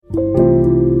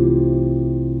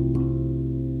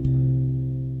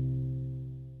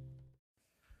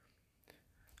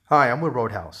Hi, I'm Will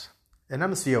Roadhouse, and I'm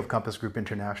the CEO of Compass Group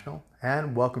International,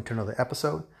 and welcome to another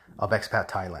episode of Expat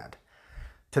Thailand.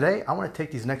 Today, I want to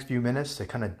take these next few minutes to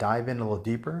kind of dive in a little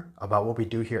deeper about what we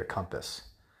do here at Compass,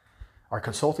 our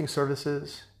consulting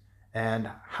services, and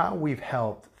how we've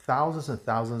helped thousands and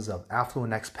thousands of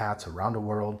affluent expats around the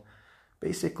world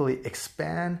basically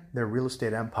expand their real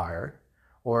estate empire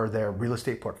or their real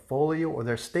estate portfolio or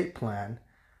their estate plan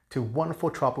to wonderful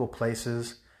tropical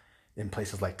places in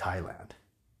places like Thailand,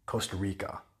 Costa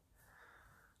Rica.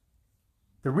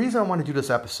 The reason I want to do this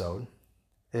episode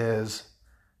is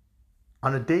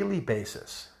on a daily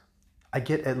basis, I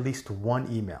get at least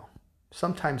one email,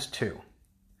 sometimes two,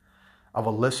 of a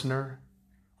listener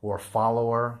or a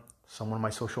follower, someone on my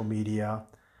social media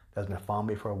that's been following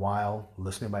me for a while,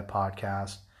 listening to my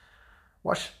podcast,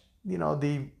 watch,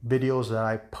 the videos that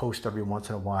I post every once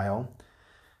in a while,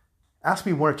 ask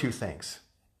me one or two things.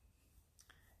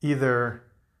 Either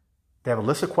they have a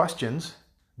list of questions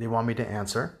they want me to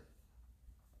answer,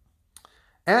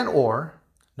 and or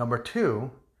number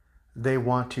two, they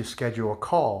want to schedule a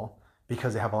call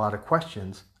because they have a lot of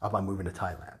questions about moving to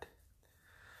Thailand.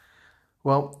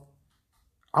 Well,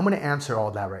 I'm going to answer all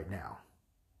that right now.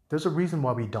 There's a reason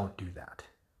why we don't do that.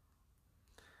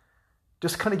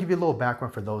 Just kind of give you a little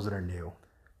background for those that are new.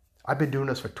 I've been doing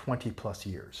this for 20 plus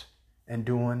years and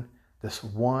doing this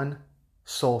one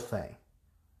sole thing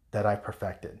that I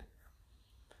perfected,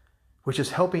 which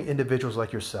is helping individuals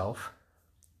like yourself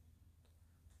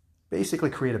basically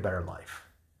create a better life.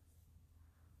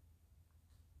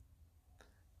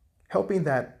 Helping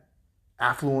that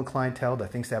affluent clientele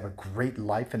that thinks they have a great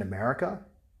life in America,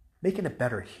 making it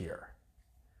better here.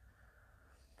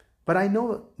 But I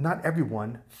know not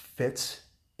everyone fits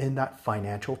in that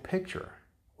financial picture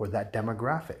or that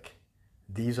demographic.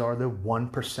 These are the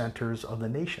 1%ers of the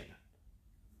nation.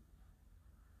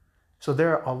 So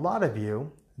there are a lot of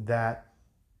you that,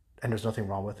 and there's nothing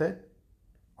wrong with it,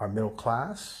 are middle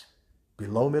class,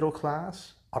 below middle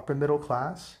class, upper middle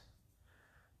class,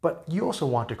 but you also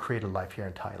want to create a life here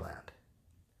in Thailand.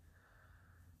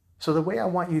 So the way I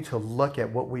want you to look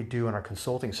at what we do in our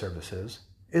consulting services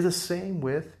is the same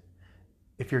with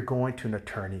if you're going to an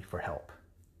attorney for help.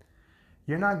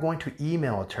 You're not going to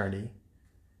email an attorney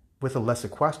with a list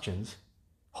of questions,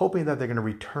 hoping that they're going to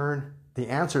return the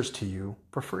answers to you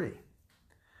for free.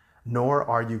 Nor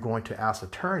are you going to ask an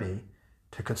attorney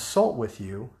to consult with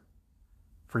you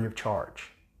free of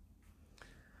charge.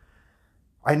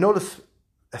 I know this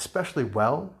especially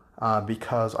well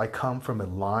because I come from a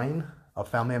line of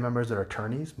family members that are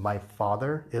attorneys. My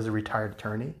father is a retired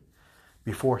attorney.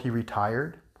 Before he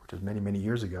retired, which is many, many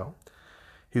years ago,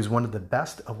 he was one of the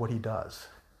best of what he does.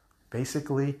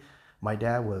 Basically, my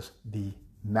dad was the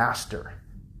master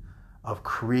of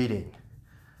creating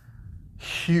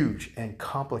huge and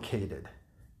complicated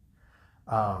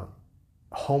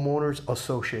homeowners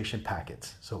association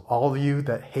packets. So all of you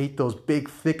that hate those big,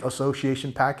 thick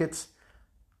association packets,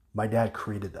 my dad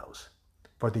created those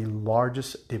for the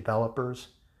largest developers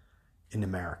in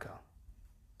America.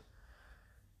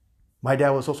 My dad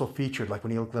was also featured, like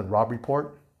when you look at the Rob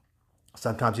Report,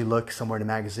 sometimes you look somewhere in a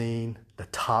magazine, the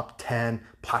top 10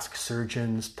 plastic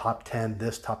surgeons, top 10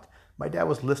 this, top. My dad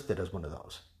was listed as one of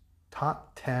those.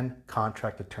 Top 10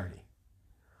 contract attorney.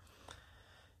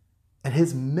 And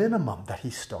his minimum that he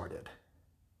started,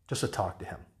 just to talk to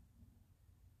him,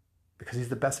 because he's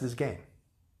the best of his game,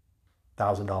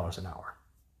 $1,000 an hour.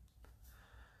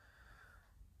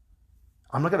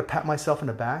 I'm not going to pat myself in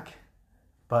the back,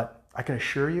 but I can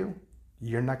assure you,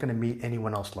 you're not going to meet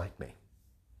anyone else like me.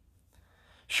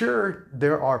 Sure,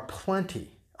 there are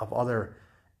plenty of other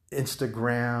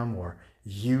Instagram or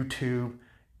YouTube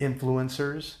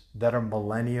influencers that are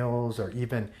millennials or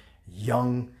even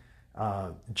young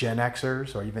Gen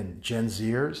Xers or even Gen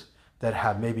Zers that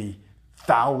have maybe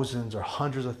thousands or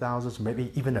hundreds of thousands,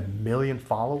 maybe even 1 million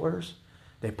followers.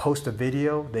 They post a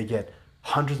video, they get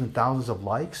hundreds and thousands of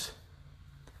likes.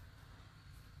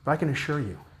 But I can assure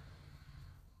you,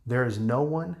 there is no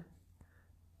one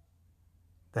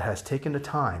that has taken the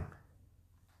time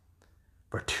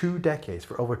for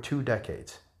over 2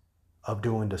 decades of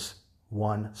doing this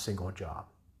one single job,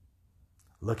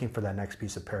 looking for that next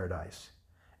piece of paradise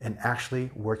and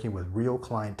actually working with real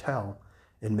clientele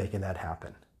in making that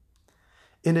happen.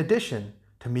 In addition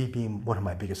to me being one of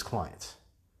my biggest clients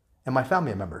and my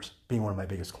family members being one of my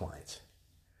biggest clients.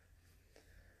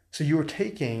 So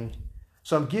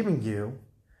I'm giving you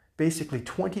basically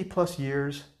 20 plus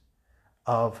years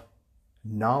of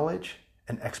knowledge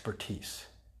and expertise.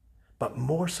 But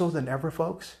more so than ever,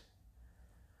 folks,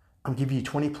 I'm giving you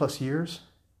 20 plus years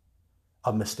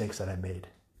of mistakes that I made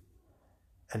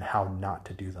and how not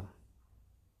to do them.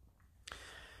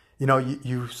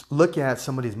 You look at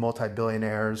some of these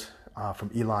multi-billionaires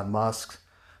from Elon Musk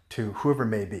to whoever it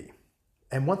may be.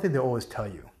 And one thing they always tell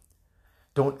you,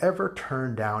 don't ever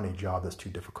turn down a job that's too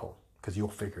difficult because you'll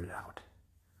figure it out.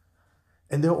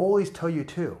 And they'll always tell you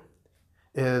too,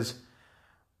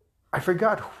 I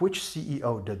forgot which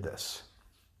CEO did this.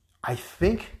 I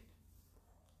think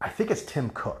it's Tim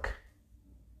Cook.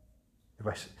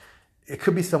 It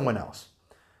could be someone else,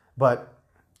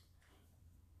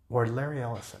 or Larry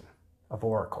Ellison of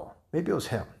Oracle. Maybe it was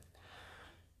him.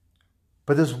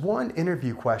 But there's one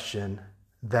interview question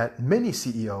that many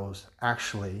CEOs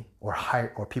actually,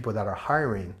 or people that are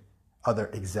hiring other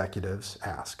executives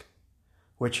ask,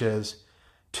 which is,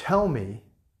 tell me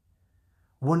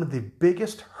one of the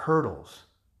biggest hurdles,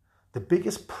 the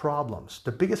biggest problems,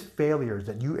 the biggest failures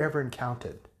that you ever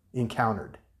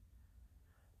encountered.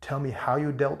 Tell me how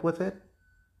you dealt with it,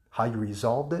 how you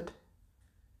resolved it,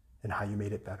 and how you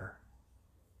made it better.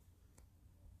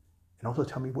 And also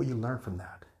tell me what you learned from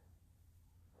that.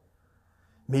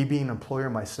 Me being an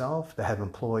employer myself that have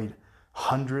employed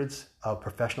hundreds of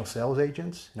professional sales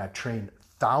agents, and I've trained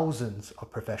thousands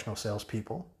of professional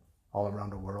salespeople all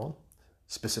around the world,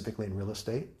 specifically in real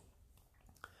estate.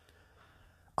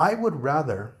 I would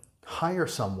rather hire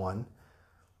someone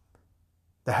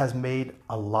that has made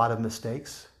a lot of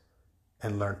mistakes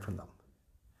and learn from them.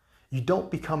 You don't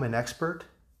become an expert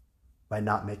by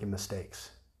not making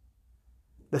mistakes.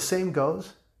 The same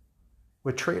goes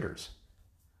with traders.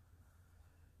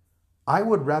 I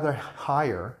would rather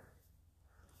hire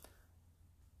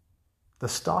the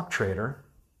stock trader,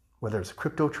 whether it's a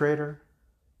crypto trader,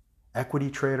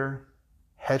 equity trader,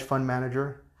 hedge fund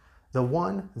manager, the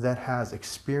one that has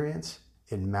experience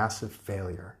in massive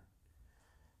failure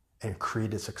and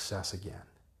created success again.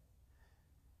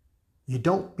 You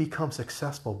don't become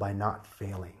successful by not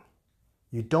failing.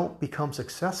 You don't become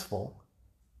successful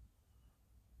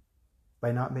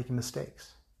by not making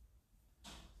mistakes.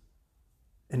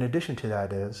 In addition to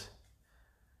that is,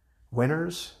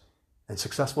 winners and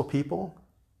successful people,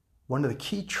 one of the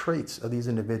key traits of these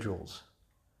individuals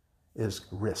is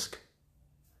risk.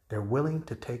 They're willing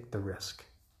to take the risk.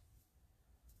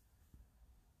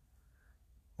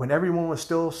 When everyone was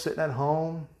still sitting at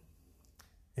home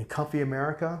in comfy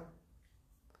America,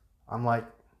 I'm like,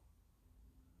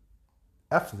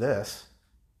 F this.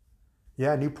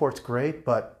 Yeah, Newport's great,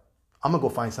 but I'm going to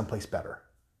go find someplace better.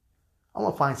 I'm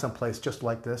going to find someplace just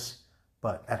like this,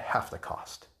 but at half the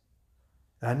cost.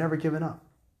 And I've never given up.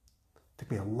 It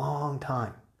took me a long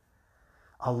time.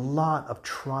 A lot of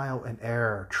trial and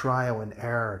error.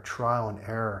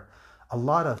 A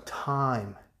lot of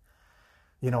time,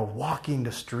 walking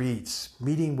the streets,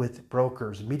 meeting with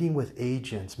brokers, meeting with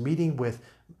agents, meeting with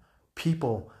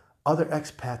people, other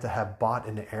expats that have bought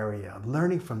in the area,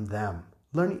 learning from them,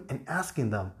 learning and asking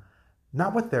them,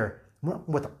 not what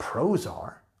the pros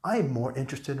are. I am more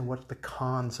interested in what the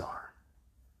cons are.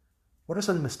 What are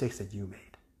some of the mistakes that you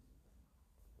made?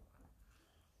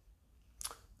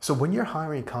 So when you're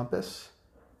hiring Compass,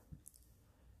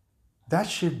 that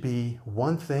should be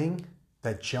one thing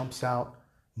that jumps out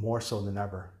more so than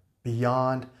ever.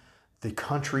 Beyond the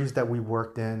countries that we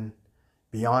worked in,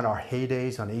 beyond our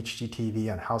heydays on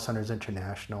HGTV, on House Hunters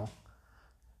International,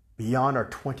 beyond our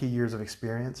 20 years of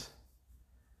experience,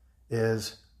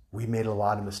 is we made a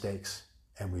lot of mistakes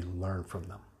and we learned from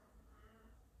them.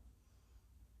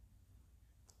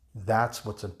 That's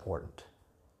what's important.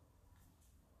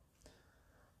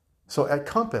 So at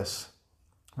Compass,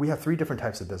 we have 3 different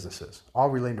types of businesses, all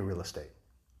related to real estate.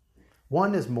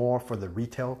 One is more for the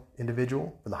retail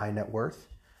individual, for the high net worth,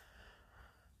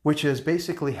 which is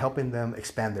basically helping them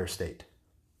expand their estate.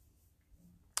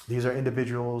 These are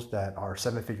individuals that are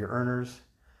 7-figure earners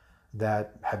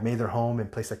that have made their home in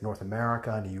places like North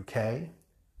America and the UK,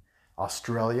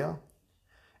 Australia,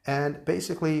 and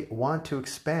basically want to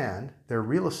expand their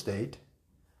real estate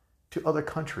to other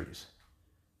countries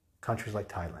like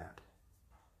Thailand.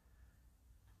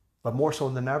 But more so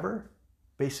than ever,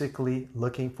 basically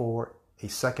looking for a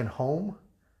second home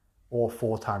or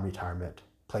full-time retirement,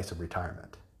 place of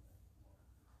retirement.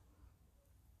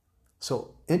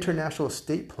 So international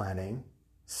estate planning,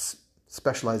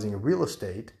 specializing in real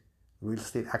estate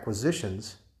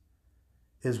acquisitions,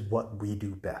 is what we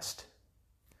do best.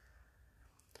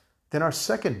 Then our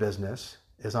second business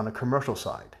is on the commercial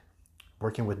side,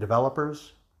 working with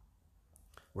developers,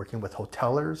 working with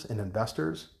hotelers and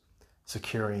investors,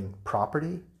 securing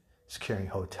property, securing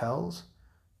hotels,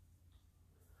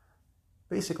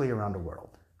 basically around the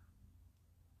world.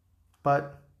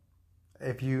 But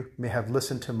if you may have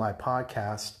listened to my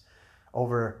podcast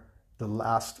over the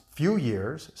last few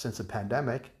years since the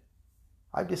pandemic,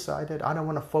 I've decided I don't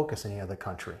want to focus in any other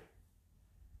country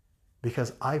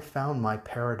because I've found my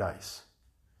paradise.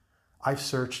 I've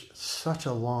searched such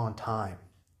a long time,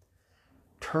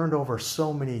 turned over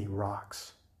so many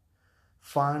rocks,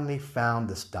 finally found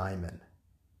this diamond,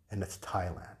 and it's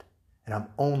Thailand. And I'm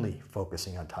only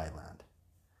focusing on Thailand.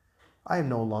 I am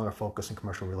no longer focused on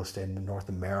commercial real estate in North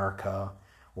America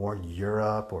or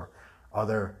Europe or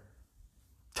other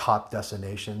top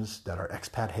destinations that are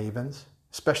expat havens,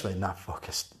 especially not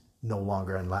focused no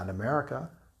longer in Latin America.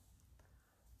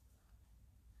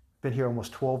 Been here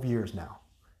almost 12 years now.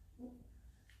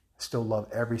 Still love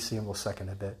every single second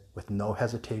of it with no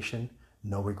hesitation,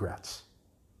 no regrets.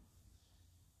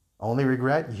 Only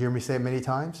regret, you hear me say it many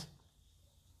times,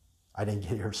 I didn't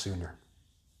get here sooner.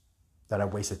 That I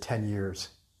wasted 10 years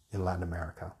in Latin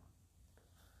America.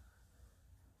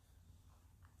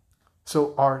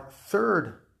 So our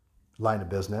third line of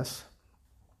business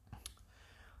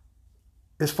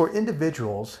is for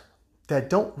individuals that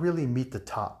don't really meet the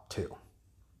top two.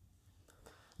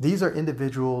 These are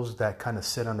individuals that kind of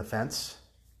sit on the fence.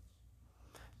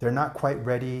 They're not quite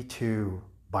ready to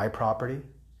buy property.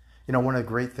 You know, one of the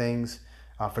great things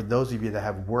for those of you that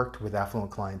have worked with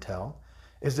affluent clientele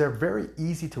is they're very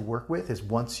easy to work with is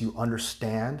once you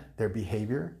understand their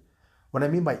behavior. What I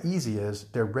mean by easy is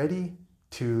they're ready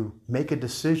to make a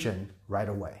decision right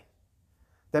away.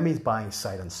 That means buying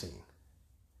sight unseen.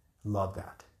 Love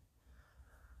that.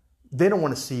 They don't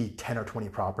want to see 10 or 20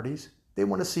 properties. They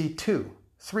want to see 2,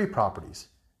 3 properties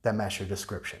that match your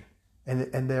description.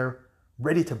 And they're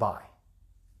ready to buy.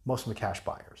 Most of them are cash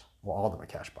buyers. Well, all of them are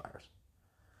cash buyers.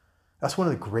 That's one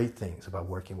of the great things about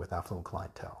working with affluent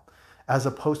clientele. As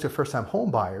opposed to first-time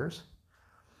home buyers,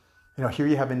 you know, here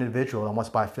you have an individual that wants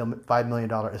to buy a $5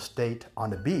 million estate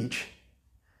on the beach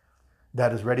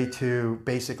that is ready to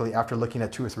basically, after looking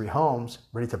at 2 or 3 homes,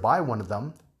 ready to buy one of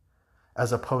them,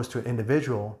 as opposed to an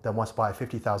individual that wants to buy a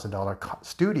 $50,000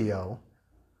 studio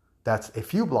that's a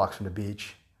few blocks from the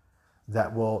beach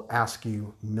that will ask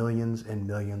you millions and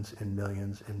millions and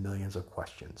millions and millions of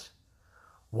questions.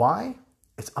 Why?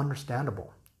 It's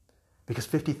understandable. Because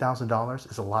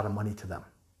 $50,000 is a lot of money to them.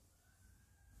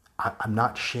 I'm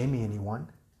not shaming anyone,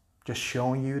 just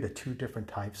showing you the 2 different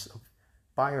types of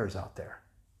buyers out there,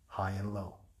 high and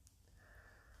low.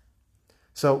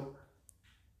 So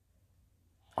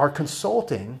our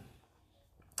consulting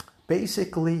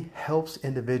basically helps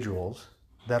individuals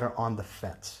that are on the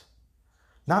fence,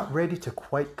 not ready to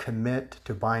quite commit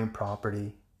to buying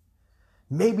property.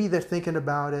 Maybe they're thinking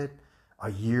about it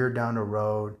a year down the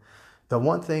road. The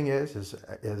one thing is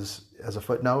as a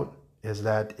footnote, is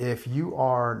that if you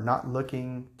are not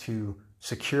looking to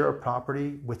secure a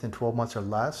property within 12 months or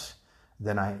less,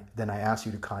 then I ask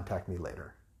you to contact me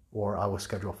later, or I will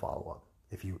schedule a follow-up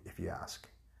if you ask.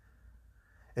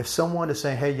 If someone is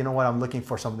saying, hey, you know what, I'm looking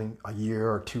for something a year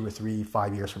or 2 or 3,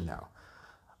 5 years from now,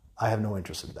 I have no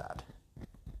interest in that.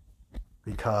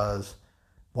 Because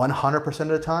 100% of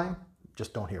the time,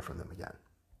 just don't hear from them again.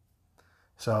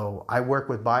 So I work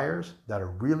with buyers that are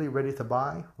really ready to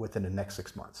buy within the next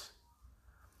 6 months.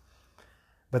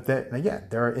 But then again,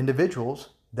 there are individuals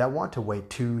that want to wait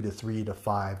 2 to 3 to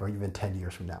 5 or even 10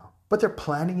 years from now. But they're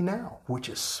planning now, which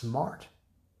is smart,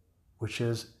 which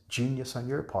is genius on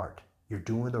your part. You're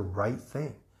doing the right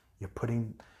thing. You're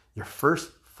putting your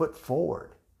first foot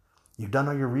forward. You've done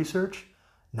all your research.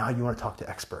 Now you want to talk to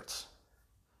experts.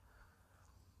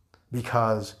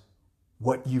 Because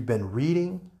what you've been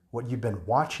reading, what you've been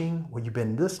watching, what you've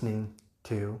been listening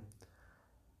to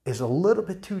is a little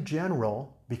bit too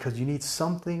general, because you need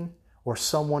something or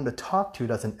someone to talk to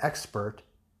that's an expert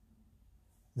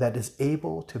that is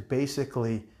able to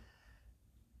basically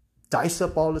dice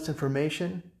up all this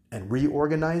information and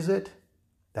reorganize it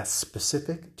that's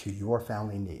specific to your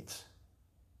family needs.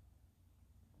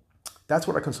 That's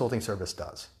what our consulting service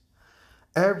does.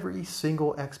 Every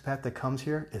single expat that comes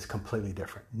here is completely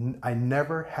different. I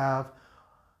never have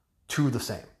 2 the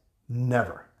same.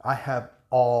 Never. I have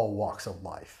all walks of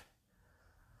life.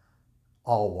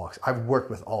 All walks. I've worked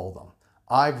with all of them.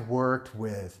 I've worked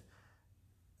with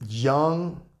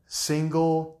young,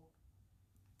 single,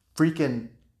 freaking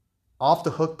off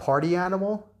the hook party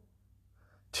animal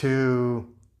to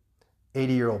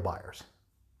 80-year-old buyers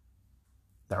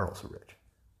that are also rich.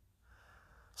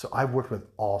 So I've worked with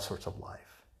all sorts of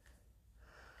life.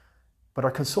 But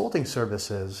our consulting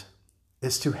services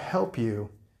is to help you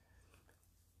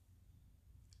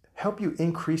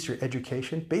increase your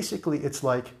education. Basically, it's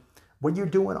like what you're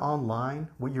doing online,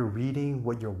 what you're reading,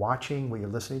 what you're watching, what you're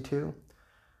listening to.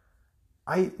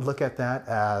 I look at that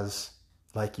as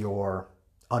like your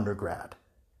undergrad.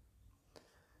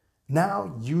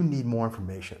 Now you need more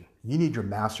information. You need your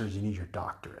master's, you need your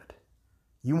doctorate.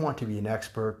 You want to be an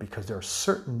expert because there are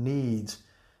certain needs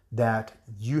that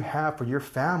you have for your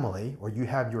family or you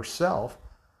have yourself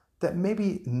that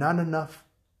maybe not enough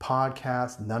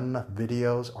podcasts, not enough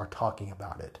videos are talking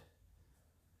about it.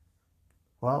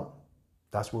 Well,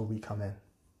 that's where we come in.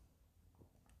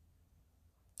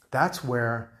 That's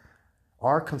where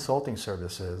our consulting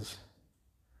services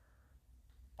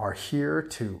are here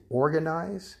to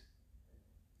organize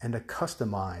and to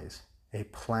customize a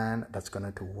plan that's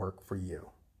going to work for you.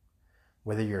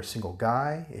 Whether you're a single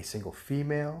guy, a single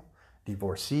female,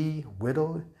 divorcee,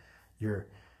 widowed,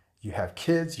 you have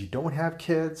kids, you don't have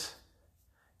kids,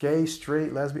 gay,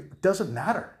 straight, lesbian, it doesn't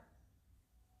matter.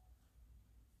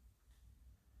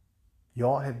 You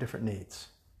all have different needs,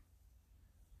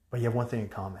 but you have one thing in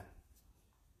common.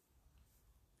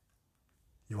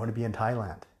 You want to be in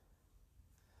Thailand,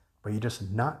 but you're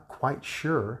just not quite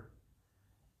sure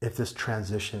if this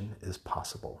transition is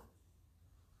possible.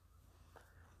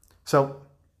 So,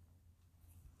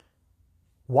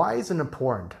 why is it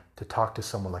important to talk to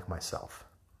someone like myself?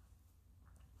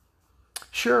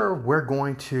 Sure, we're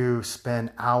going to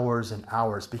spend hours and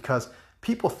hours because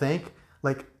people think,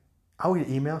 like, I'll get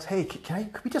emails, hey,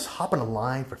 could we just hop on a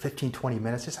line for 15, 20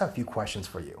 minutes? Just have a few questions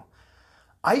for you.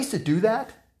 I used to do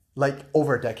that like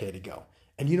over a decade ago.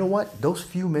 And you know what? Those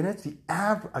few minutes,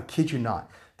 I kid you not,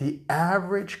 the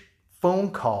average phone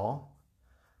call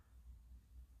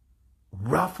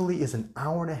roughly is an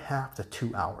hour and a half to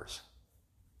 2 hours.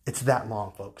 It's that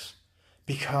long, folks.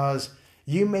 Because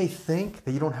you may think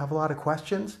that you don't have a lot of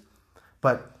questions,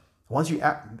 but once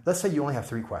let's say you only have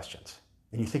 3 questions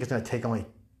and you think it's going to take only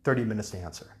 30 minutes to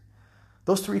answer.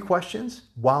 Those 3 questions,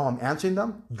 while I'm answering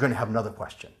them, you're going to have another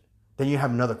question. Then you have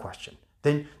another question.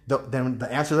 Then the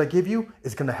answers I give you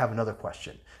is going to have another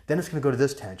question. Then it's going to go to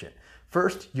this tangent.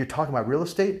 First, you're talking about real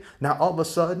estate. Now, all of a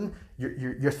sudden,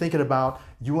 you're thinking about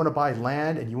you want to buy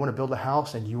land and you want to build a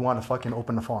house and you want to fucking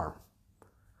open a farm.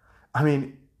 I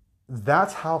mean,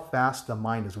 that's how fast the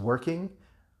mind is working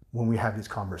when we have these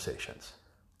conversations.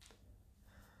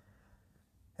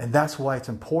 And that's why it's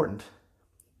important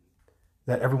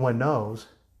that everyone knows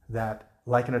that,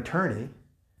 like an attorney,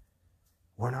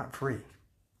 we're not free.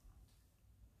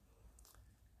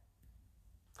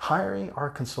 Hiring our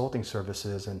consulting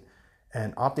services and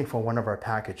opting for one of our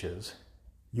packages,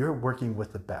 you're working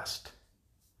with the best.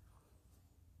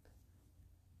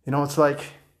 You know, it's like,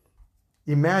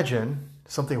 imagine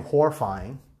something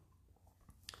horrifying,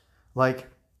 like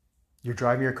you're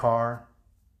driving your car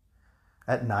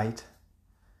at night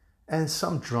and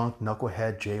some drunk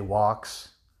knucklehead jaywalks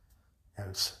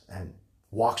and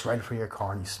walks right in front of your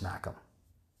car and you smack them.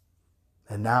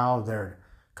 And now they're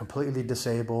completely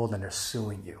disabled and they're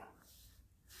suing you.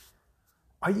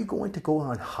 Are you going to go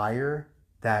and hire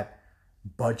that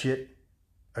budget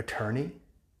attorney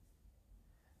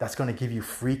that's going to give you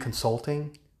free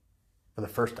consulting for the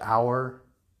first hour?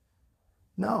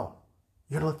 No,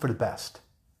 you're going to look for the best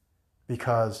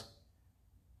because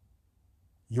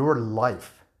your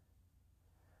life,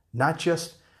 not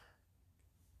just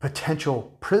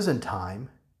potential prison time,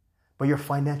 but your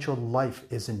financial life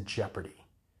is in jeopardy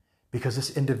because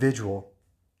this individual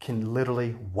can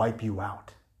literally wipe you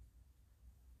out.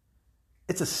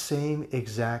 It's the same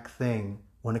exact thing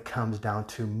when it comes down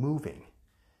to moving.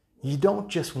 You don't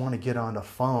just want to get on a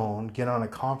phone, get on a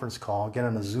conference call, get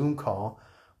on a Zoom call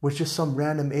with just some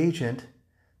random agent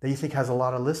that you think has a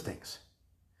lot of listings.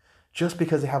 Just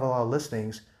because they have a lot of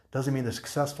listings doesn't mean they're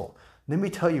successful. Let me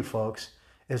tell you, folks,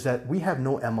 is that we have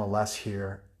no MLS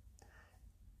here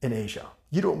in Asia.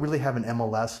 You don't really have an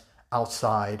MLS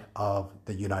outside of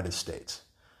the United States.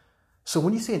 So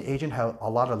when you see an agent have a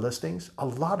lot of listings, a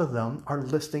lot of them are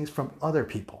listings from other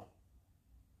people.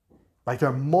 Like there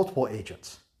are multiple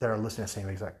agents that are listing the same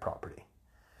exact property.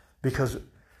 Because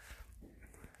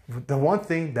the one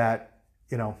thing that,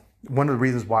 one of the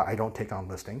reasons why I don't take on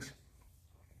listings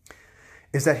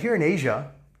is that here in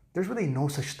Asia, there's really no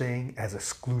such thing as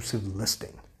exclusive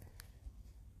listing.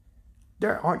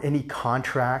 There aren't any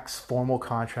contracts, formal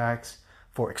contracts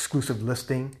for exclusive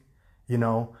listing,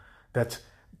 that's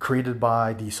created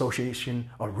by the Association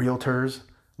of Realtors,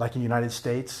 like in the United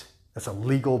States. That's a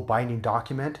legal binding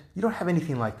document. You don't have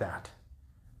anything like that.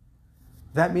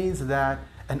 That means that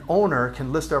an owner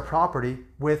can list their property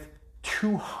with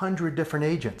 200 different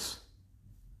agents.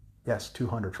 Yes,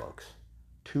 200 folks.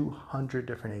 200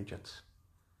 different agents.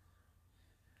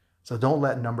 So don't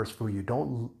let numbers fool you.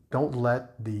 Don't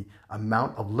let the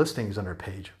amount of listings on their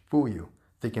page fool you,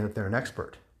 thinking that they're an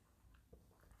expert.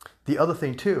 The other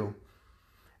thing too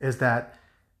is that,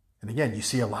 and again, you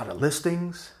see a lot of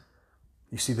listings,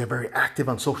 You see they're very active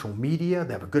on social media.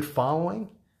 They have a good following.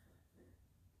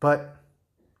 But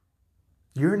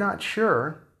you're not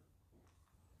sure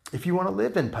if you want to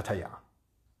live in Pattaya.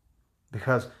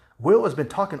 Because Will has been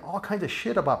talking all kinds of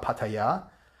shit about Pattaya.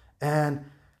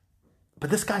 But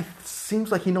this guy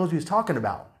seems like he knows what he's talking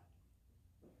about.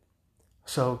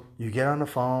 So you get on the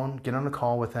phone, get on a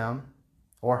call with him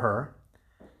or her.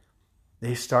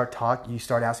 You start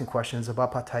asking questions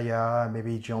about Pattaya,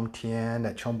 maybe Jomtien,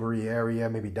 that Chonburi area,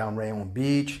 maybe down Rayon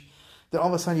Beach. Then all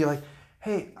of a sudden you're like,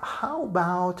 hey, how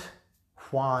about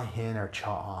Hua Hin or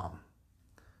Cha Am?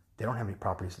 They don't have any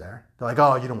properties there. They're like,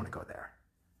 oh, you don't want to go there.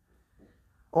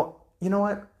 Oh, you know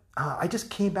what? I just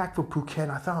came back from Phuket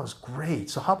and I thought it was great.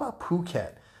 So how about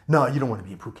Phuket? No, you don't want to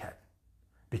be in Phuket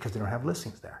because they don't have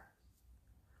listings there.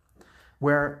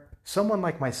 Where someone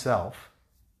like myself,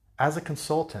 as a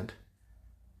consultant,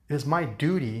 it is my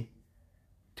duty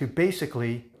to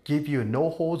basically give you a no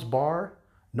holds bar,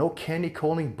 no candy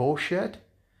coating bullshit,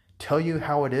 tell you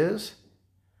how it is,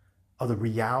 of the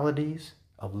realities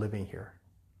of living here.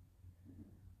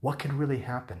 What can really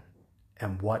happen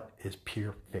and what is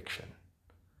pure fiction.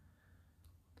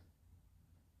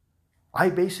 I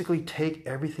basically take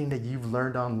everything that you've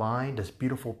learned online, this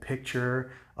beautiful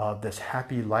picture of this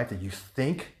happy life that you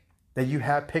think that you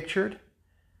have pictured,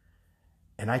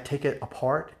 and I take it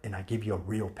apart and I give you a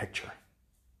real picture.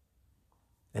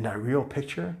 And that real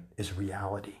picture is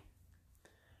reality.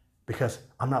 Because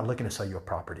I'm not looking to sell you a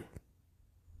property.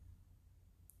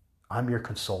 I'm your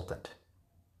consultant.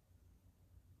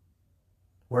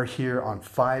 We're here on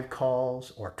 5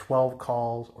 calls or 12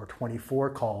 calls or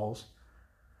 24 calls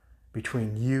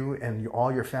between you and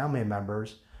all your family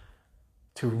members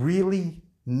to really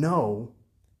know,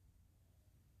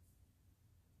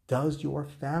 does your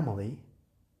family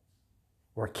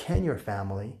or can your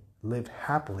family live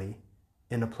happily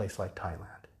in a place like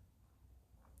Thailand?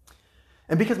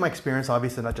 And because my experience,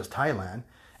 obviously not just Thailand,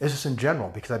 it's just in general,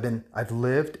 because I've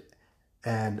lived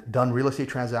and done real estate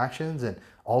transactions and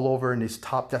all over in these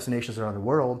top destinations around the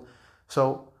world.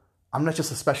 So I'm not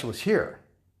just a specialist here.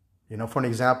 You know, for an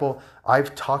example,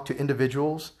 I've talked to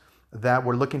individuals that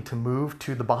were looking to move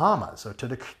to the Bahamas or to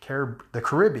the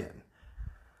Caribbean.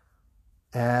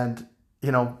 And,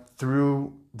 you know,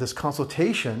 through this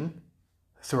consultation,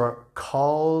 through our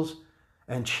calls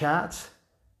and chats,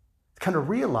 kind of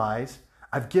realize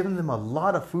I've given them a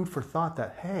lot of food for thought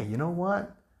that, hey, you know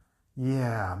what?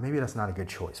 Yeah, maybe that's not a good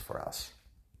choice for us.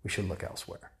 We should look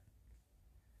elsewhere.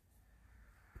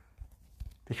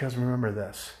 Because remember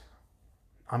this,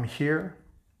 I'm here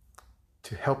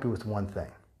to help you with one thing.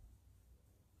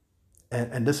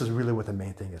 And this is really what the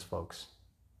main thing is, folks.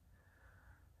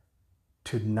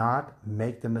 To not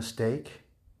make the mistake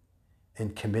in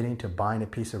committing to buying a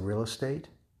piece of real estate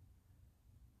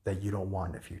that you don't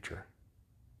want in the future,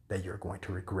 that you're going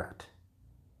to regret.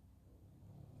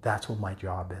 That's what my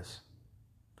job is.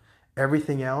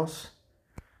 Everything else,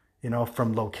 you know,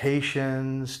 from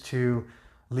locations to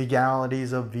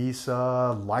legalities of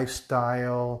visa,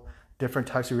 lifestyle, different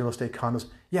types of real estate condos,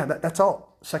 yeah, that's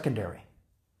all secondary.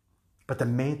 But the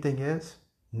main thing is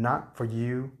not for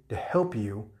you, to help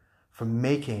you from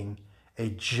making a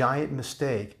giant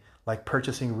mistake like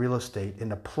purchasing real estate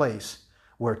in a place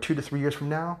where 2 to 3 years from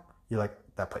now, you're like,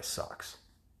 that place sucks.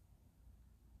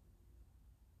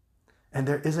 And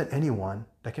there isn't anyone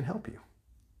that can help you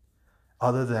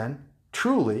other than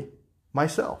truly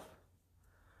myself.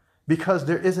 Because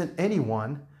there isn't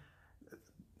anyone.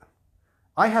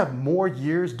 I have more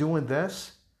years doing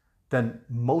this than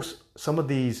some of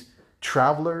these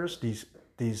travelers, these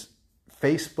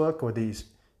Facebook or these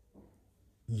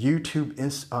YouTube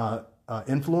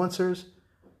influencers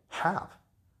have.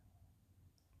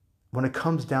 When it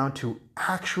comes down to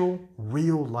actual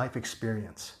real life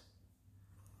experience.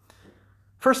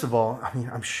 First of all, I mean,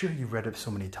 I'm sure you've read it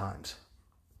so many times.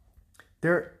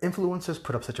 Their influencers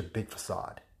put up such a big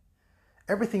facade.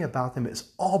 Everything about them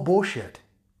is all bullshit.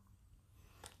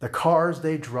 The cars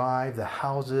they drive, the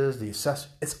houses, the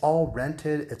accessories, it's all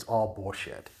rented, it's all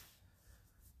bullshit.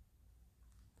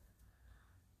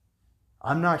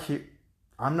 I'm not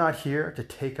here to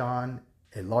take on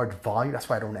a large volume. That's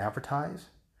why I don't advertise.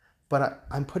 But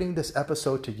I'm putting this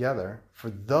episode together for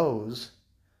those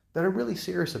that are really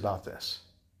serious about this.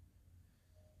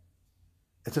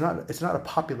 It's not a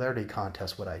popularity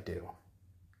contest what I do.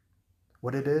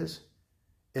 What it is,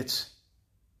 it's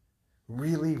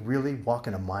really, really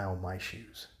walking a mile in my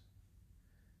shoes.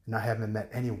 And I haven't met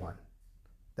anyone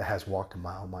that has walked a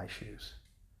mile in my shoes.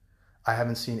 I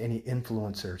haven't seen any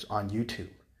influencers on YouTube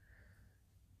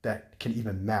that can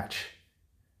even match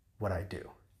what I do.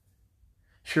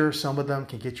 Sure, some of them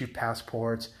can get you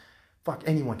passports, Fuck,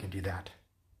 anyone can do that.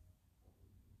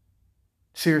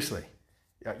 Seriously.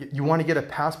 You want to get a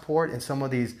passport in some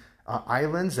of these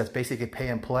islands that's basically pay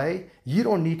and play? You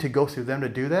don't need to go through them to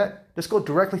do that. Just go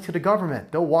directly to the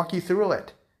government. They'll walk you through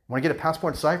it. Want to get a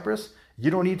passport in Cyprus? You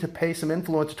don't need to pay some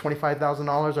influencer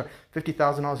 $25,000 or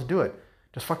 $50,000 to do it.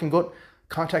 Just fucking go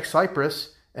contact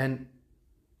Cyprus and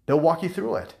they'll walk you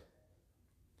through it.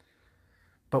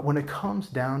 But when it comes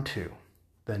down to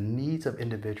the needs of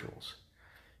individuals,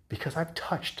 because I've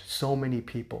touched so many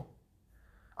people,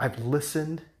 I've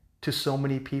listened to so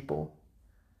many people,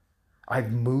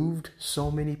 I've moved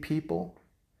so many people,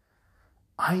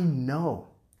 I know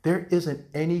there isn't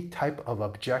any type of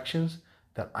objections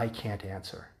that I can't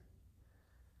answer.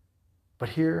 But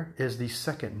here is the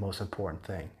second most important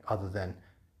thing, other than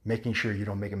making sure you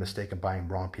don't make a mistake in buying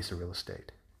the wrong piece of real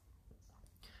estate.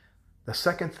 The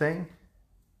second thing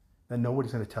that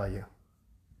nobody's going to tell you,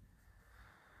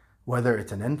 whether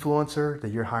it's an influencer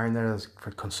that you're hiring there as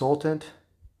a consultant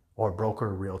or a broker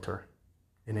or realtor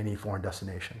in any foreign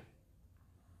destination,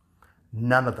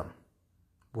 none of them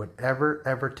would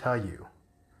ever tell you,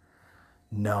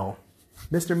 no,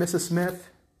 Mr. and Mrs. Smith,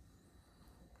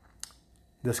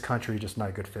 this country is just not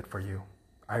a good fit for you.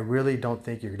 I really don't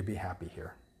think you're going to be happy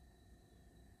here.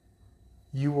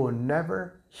 You will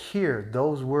never hear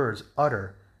those words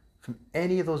uttered from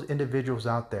any of those individuals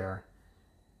out there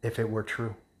if it were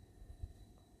true.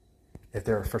 If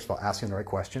they're, first of all, asking the right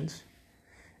questions.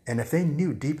 And if they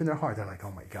knew deep in their heart, they're like,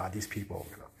 oh my God, these people,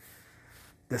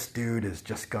 this dude is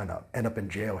just going to end up in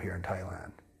jail here in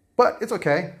Thailand. But it's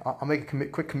okay. I'll make a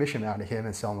quick commission out of him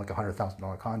and sell him like a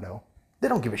 $100,000 condo. They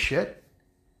don't give a shit.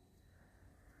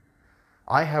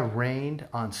 I have rained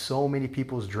on so many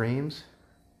people's dreams,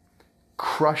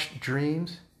 crushed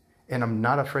dreams, and I'm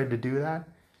not afraid to do that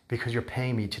because you're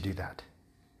paying me to do that.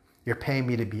 You're paying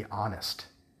me to be honest.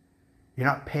 You're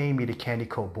not paying me to candy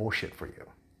coat bullshit for you.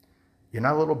 You're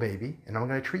not a little baby, and I'm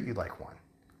going to treat you like one.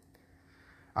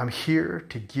 I'm here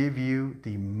to give you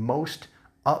the most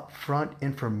upfront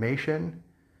information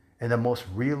and the most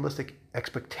realistic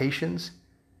expectations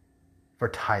for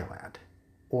Thailand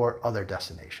or other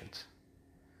destinations.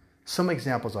 Some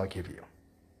examples I'll give you.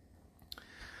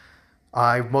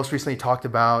 I most recently talked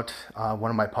about one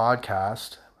of my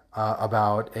podcasts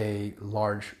about a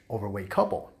large overweight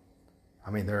couple.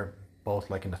 I mean, they're both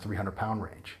like in the 300-pound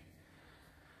range.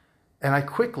 And I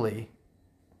quickly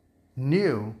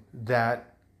knew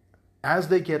that as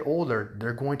they get older,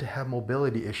 they're going to have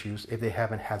mobility issues if they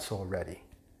haven't had so already.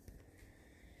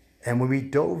 And when we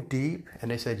dove deep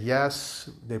and they said, yes,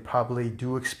 they probably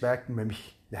do expect, maybe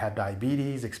they have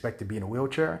diabetes, expect to be in a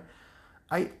wheelchair.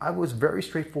 I was very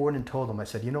straightforward and told them, I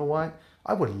said, you know what?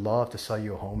 I would love to sell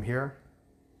you a home here,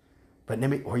 but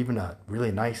maybe, or even a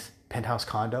really nice penthouse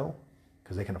condo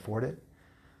because they can afford it.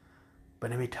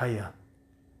 But let me tell you,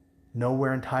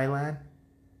 nowhere in Thailand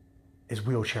is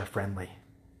wheelchair friendly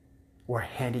or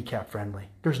handicap friendly.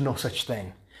 There's no such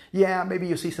thing. Yeah, maybe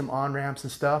you'll see some on-ramps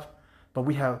and stuff, but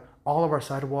we have all of our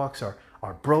sidewalks are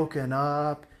broken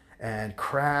up and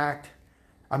cracked.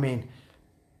 I mean,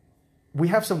 we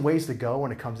have some ways to go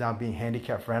when it comes down to being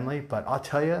handicap friendly, but I'll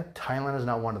tell you, Thailand is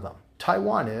not one of them.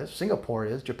 Taiwan is, Singapore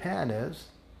is, Japan is,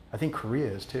 I think Korea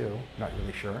is too, not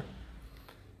really sure.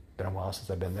 Been a while since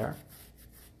I've been there.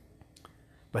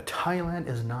 But Thailand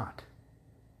is not.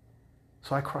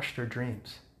 So I crushed their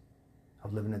dreams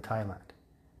of living in Thailand.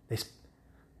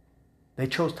 They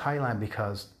chose Thailand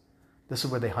because this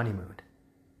is where they honeymooned.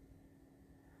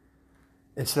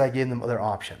 Instead, I gave them other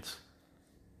options.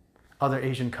 Other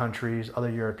Asian countries, other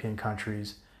European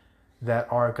countries that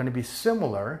are going to be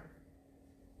similar,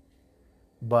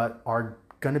 but are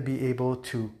going to be able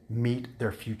to meet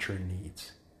their future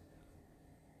needs.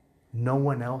 No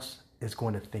one else is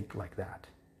going to think like that.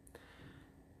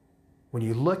 When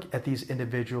you look at these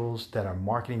individuals that are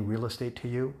marketing real estate to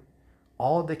you,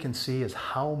 all they can see is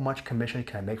how much commission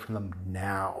can I make from them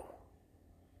now?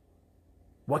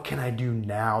 What can I do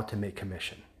now to make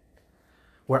commission?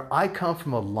 Where I come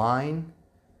from a line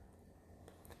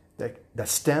that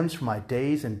stems from my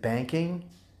days in banking,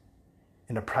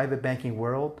 in the private banking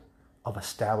world, of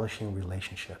establishing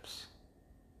relationships.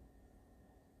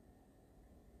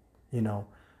 You know,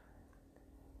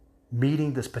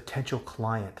 meeting this potential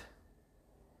client.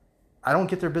 I don't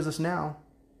get their business now,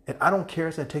 and I don't care if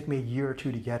it's going to take me a year or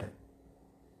two to get it.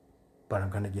 But I'm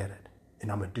going to get it,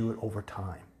 and I'm going to do it over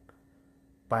time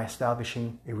by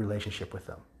establishing a relationship with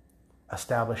them,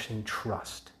 establishing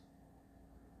trust.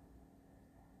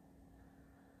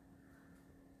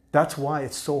 That's why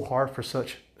it's so hard for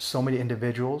so many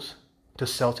individuals to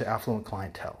sell to affluent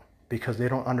clientele, because they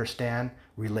don't understand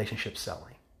relationship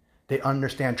selling. They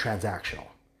understand transactional.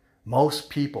 Most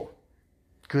people,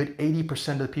 good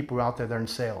 80% of the people out there that are in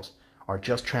sales are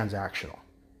just transactional.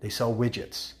 They sell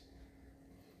widgets.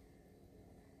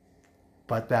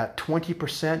 But that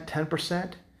 20%,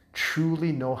 10%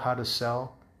 truly know how to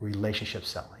sell relationship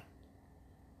selling.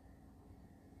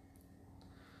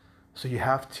 So you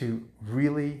have to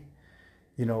really,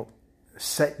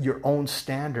 set your own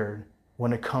standard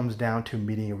when it comes down to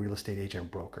meeting a real estate agent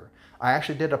broker. I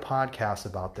actually did a podcast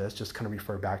about this, just kind of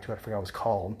refer back to it, I forgot what it was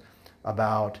called,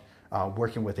 about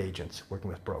working with agents,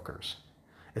 working with brokers.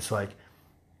 It's like,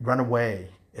 run away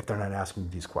if they're not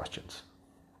asking these questions.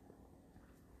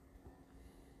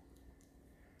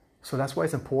 So that's why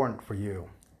it's important for you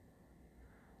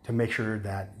to make sure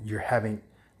that you're having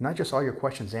not just all your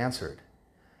questions answered,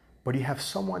 but you have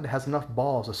someone that has enough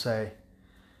balls to say,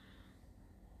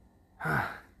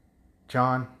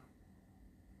 John,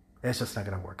 it's just not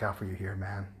going to work out for you here,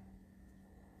 man.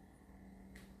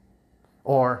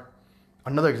 Or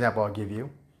another example I'll give you,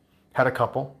 had a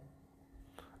couple.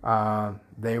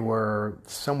 They were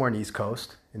somewhere in the East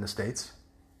Coast in the States.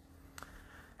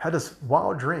 Had this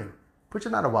wild dream, which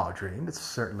is not a wild dream. It's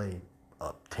certainly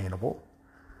obtainable.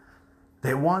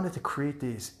 They wanted to create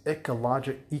these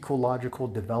ecological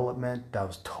development that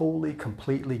was totally,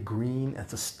 completely green and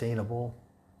sustainable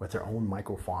with their own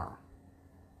micro farm.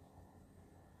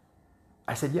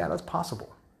 I said, yeah, that's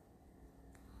possible.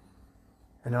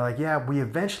 And they're like, yeah, we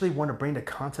eventually want to bring the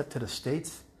concept to the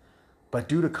States, but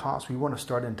due to cost, we want to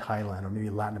start in Thailand or maybe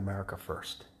Latin America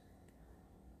first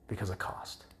because of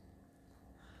cost.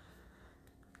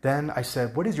 Then I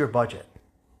said, what is your budget?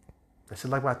 They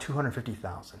said, like about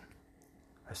 $250,000.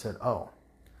 I said, oh,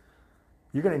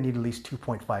 you're going to need at least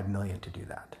 $2.5 million to do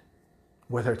that,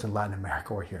 whether it's in Latin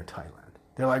America or here in Thailand.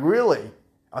 They're like, really?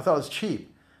 I thought it was cheap.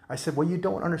 I said, what you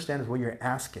don't understand is what you're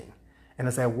asking. And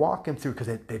as I walk them through, because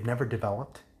they've never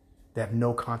developed, they have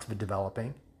no concept of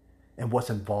developing and what's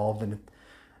involved in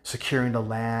securing the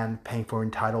land, paying for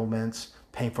entitlements,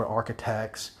 paying for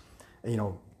architects,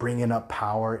 bringing up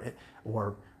power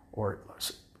or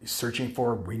searching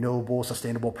for renewable,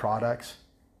 sustainable products.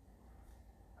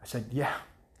 I said, yeah,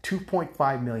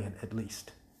 2.5 million at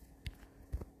least.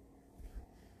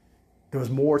 There was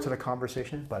more to the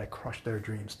conversation, but I crushed their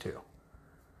dreams too.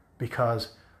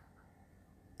 Because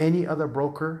any other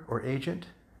broker or agent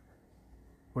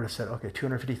would have said, okay,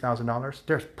 $250,000.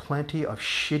 There's plenty of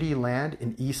shitty land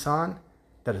in Isan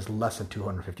that is less than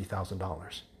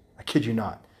 $250,000. I kid you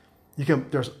not. You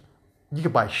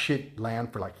can buy shit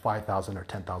land for like $5,000 or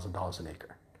 $10,000 an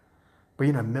acre. But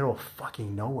you're in the middle of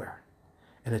fucking nowhere.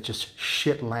 And it's just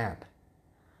shit land.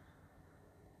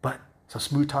 But so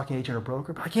smooth talking agent or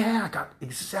broker, like, yeah, I got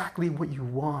exactly what you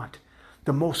want.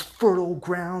 The most fertile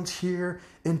grounds here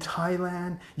in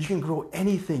Thailand. You can grow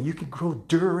anything. You can grow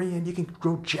durian. You can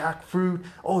grow jackfruit.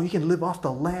 Oh, you can live off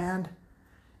the land.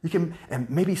 And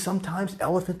maybe sometimes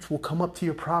elephants will come up to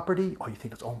your property. Oh, you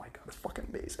think that's, oh my God, it's fucking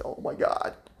amazing. Oh my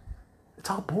God. It's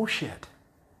all bullshit.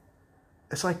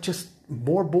 It's like just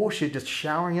more bullshit just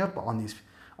showering up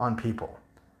on people.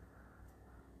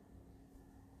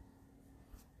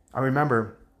 I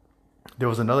remember there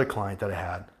was another client that I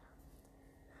had.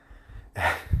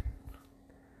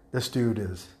 This dude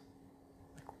is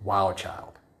like wild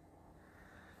child.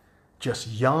 Just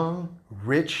young,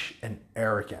 rich, and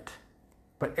arrogant.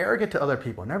 But arrogant to other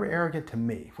people, never arrogant to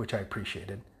me, which I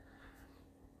appreciated.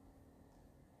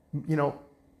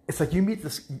 It's like you meet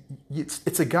this,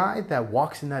 it's a guy that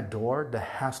walks in that door that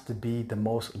has to be the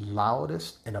most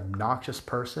loudest and obnoxious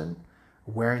person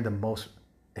wearing the most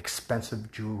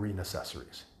expensive jewelry and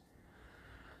accessories.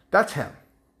 That's him.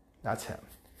 That's him.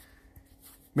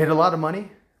 Made a lot of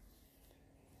money.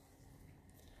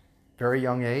 Very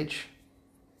young age.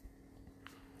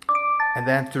 And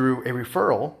then through a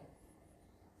referral,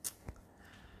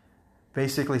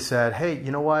 basically said, hey,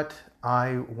 you know what?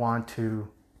 I want to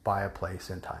buy a place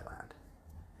in Thailand.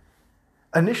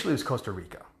 Initially it was Costa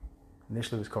Rica.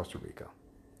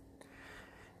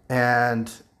 And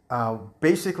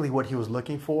basically what he was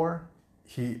looking for,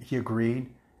 he agreed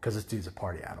because this dude's a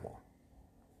party animal.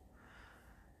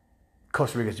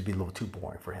 Costa Rica would be a little too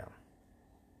boring for him.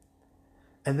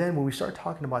 And then when we started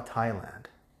talking about Thailand,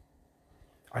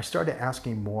 I started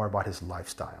asking more about his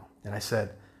lifestyle. And I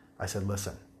said,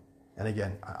 listen, and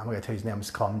again, I'm going to tell you his name, I'm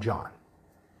just call him John.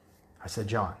 I said,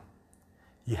 John,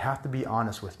 you have to be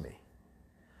honest with me.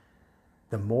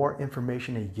 The more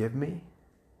information you give me,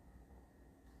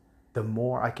 the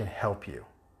more I can help you.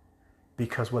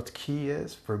 Because what's key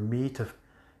is for me to,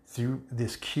 through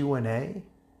this Q&A,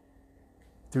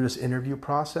 through this interview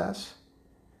process,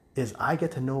 is I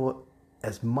get to know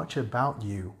as much about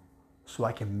you so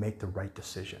I can make the right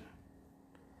decision.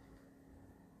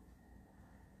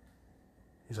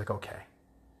 He's like, okay.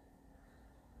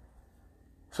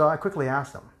 So I quickly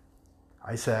asked him.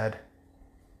 I said,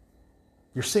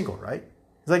 you're single, right?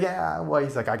 He's like, yeah. Well,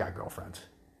 he's like, I got girlfriends.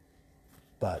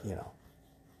 But, you know,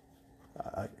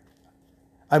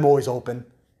 I'm always open.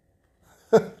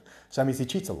 So that means he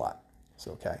cheats a lot. It's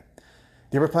okay. Do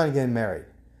you ever plan on getting married?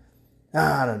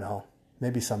 I don't know.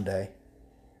 Maybe someday.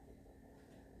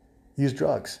 Use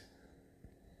drugs.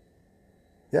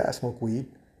 Yeah, I smoke weed.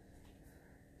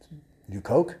 You do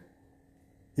coke?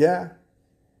 Yeah.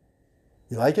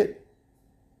 You like it?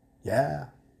 Yeah.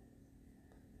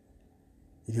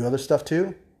 You do other stuff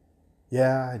too?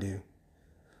 Yeah, I do.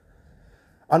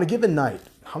 On a given night,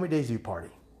 how many days do you party?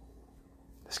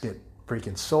 Just get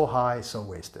freaking so high, so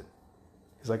wasted.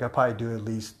 He's like, I probably do at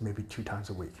least maybe 2 times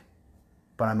a week,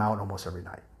 but I'm out almost every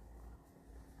night.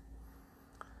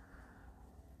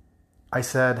 I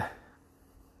said,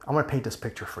 I'm going to paint this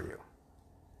picture for you.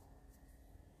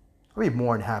 I'll be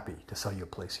more than happy to sell you a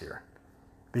place here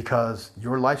because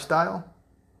your lifestyle,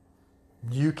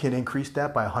 you can increase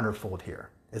that by 100-fold here.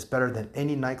 It's better than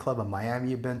any nightclub in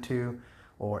Miami you've been to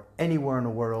or anywhere in the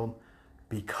world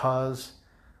because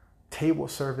table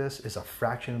service is a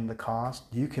fraction of the cost.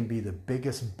 You can be the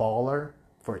biggest baller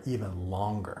for even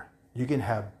longer. You can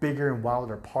have bigger and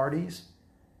wilder parties.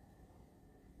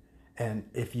 And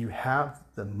if you have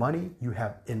the money, you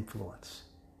have influence.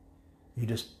 You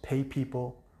just pay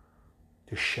people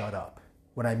to shut up.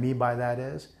 What I mean by that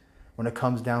is, when it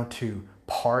comes down to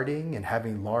partying and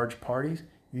having large parties,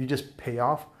 you just pay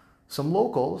off some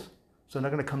locals so they're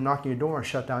not going to come knock on your door and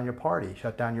shut down your party,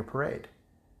 shut down your parade.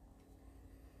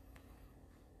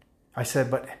 I said,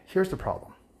 but here's the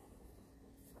problem.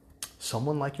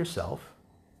 Someone like yourself,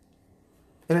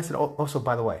 and I said, also,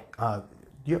 by the way, do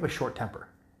you have a short temper?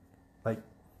 Like,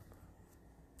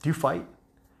 do you fight?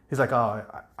 He's like, oh,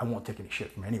 I won't take any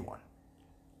shit from anyone.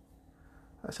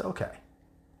 I said, okay.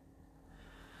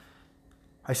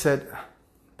 I said,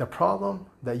 the problem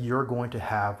that you're going to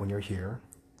have when you're here,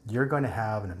 you're going to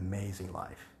have an amazing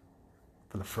life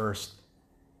for the first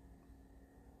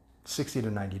 60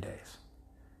 to 90 days.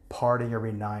 Partying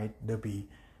every night. There'll be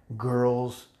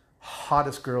girls,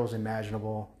 hottest girls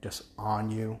imaginable, just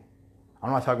on you. I'm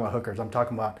not talking about hookers. I'm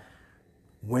talking about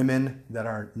women that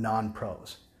are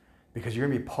non-pros. Because you're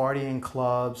going to be partying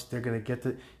clubs. They're going to get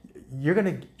the... You're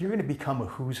going to become a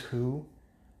who's who,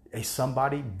 a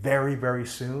somebody very, very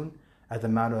soon at the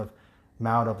amount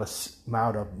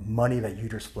of money that you're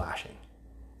just splashing.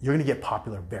 You're going to get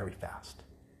popular very fast.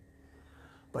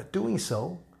 But doing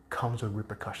so comes with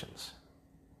repercussions.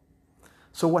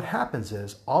 So what happens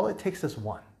is, all it takes is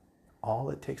one. All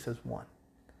it takes is one.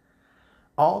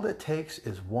 All it takes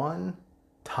is one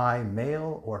Thai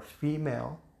male or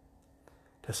female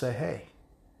to say, hey,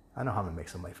 I know how I'm going to make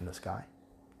some money from this guy.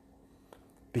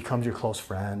 Becomes your close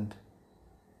friend,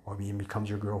 or even becomes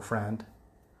your girlfriend.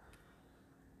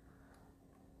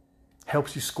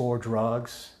 Helps you score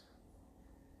drugs.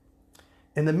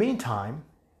 In the meantime,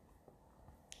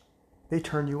 they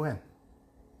turn you in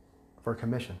for a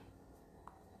commission.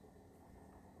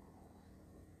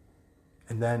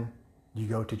 And then you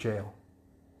go to jail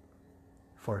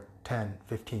for 10,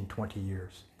 15, 20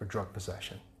 years for drug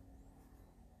possession.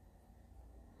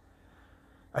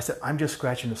 I said, I'm just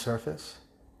scratching the surface,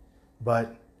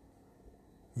 but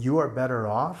you are better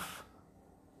off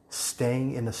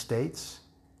staying in the States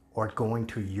or going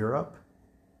to Europe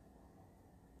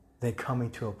than coming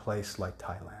to a place like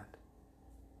Thailand.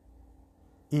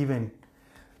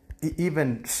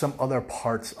 Even some other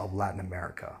parts of Latin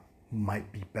America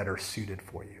might be better suited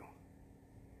for you.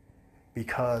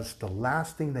 Because the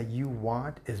last thing that you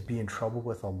want is be in trouble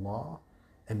with the law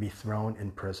and be thrown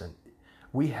in prison.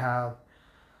 We have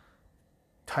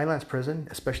Thailand's prison,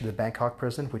 especially the Bangkok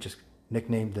prison, which is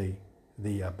nicknamed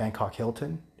the Bangkok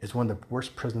Hilton, is one of the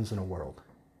worst prisons in the world.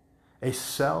 A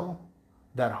cell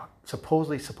that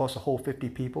supposedly is supposed to hold 50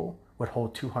 people would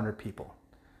hold 200 people.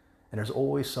 And there's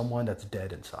always someone that's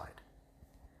dead inside.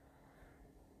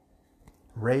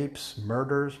 Rapes,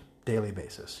 murders, daily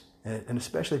basis. And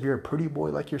especially if you're a pretty boy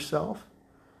like yourself,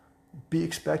 you're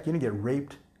going to get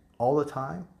raped all the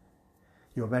time.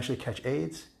 You'll eventually catch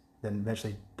AIDS, then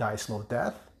eventually die a slow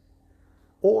death.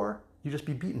 Or you just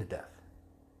be beaten to death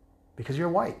because you're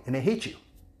white and they hate you.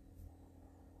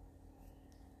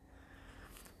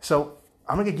 So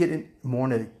I'm not going to get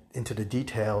more into the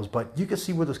details, but you can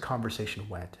see where this conversation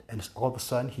went. And all of a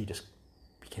sudden, he just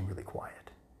became really quiet.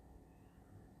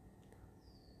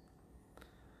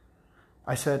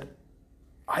 I said,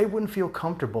 I wouldn't feel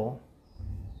comfortable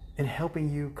in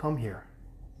helping you come here.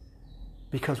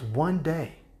 Because one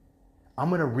day, I'm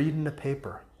going to read in the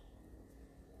paper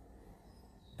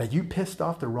that you pissed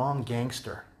off the wrong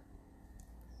gangster.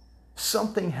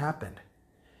 Something happened.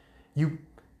 You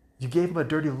gave them a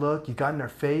dirty look. You got in their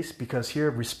face, because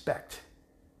here, respect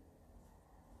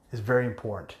is very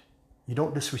important. You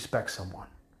don't disrespect someone.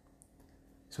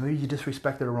 So maybe you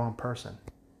disrespected the wrong person.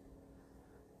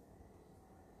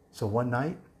 So one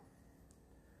night,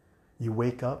 you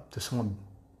wake up to someone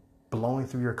blowing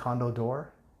through your condo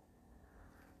door.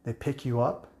 They pick you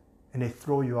up and they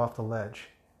throw you off the ledge.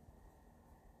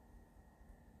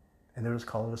 And they just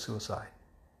call it a suicide.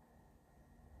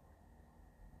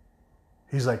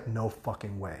 He's like, no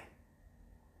fucking way.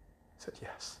 I said,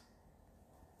 yes.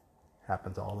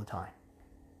 Happens all the time.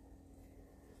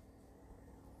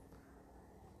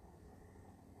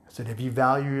 I said, if you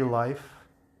value your life,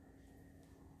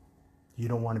 you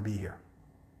don't want to be here.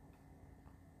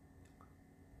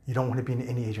 You don't want to be in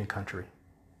any Asian country.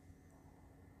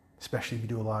 Especially if you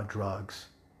do a lot of drugs.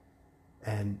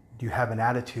 And you have an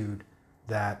attitude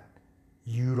that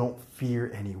you don't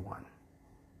fear anyone.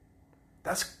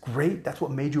 That's great. That's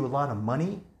what made you a lot of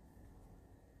money.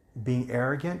 Being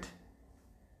arrogant.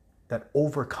 That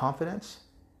overconfidence.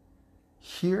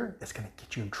 Here, it's going to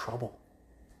get you in trouble.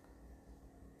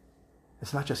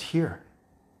 It's not just here.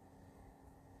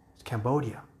 It's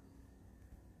Cambodia,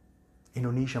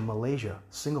 Indonesia, Malaysia,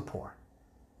 Singapore.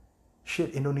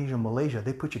 Shit, Indonesia and Malaysia,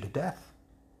 they put you to death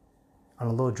on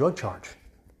a low drug charge.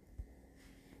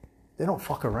 They don't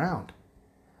fuck around.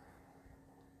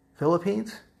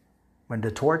 Philippines, when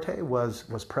Duterte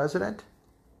was president,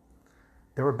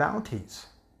 there were bounties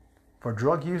for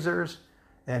drug users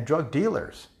and drug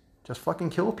dealers. Just fucking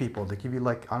kill people. They give you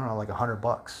like $100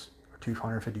 or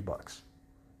 $250.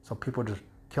 So people are just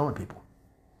killing people.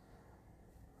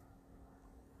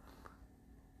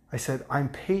 I said, I'm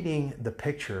painting the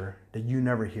picture that you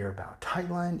never hear about.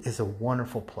 Thailand is a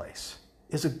wonderful place.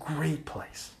 It's a great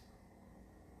place.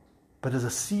 But there's a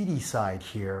seedy side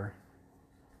here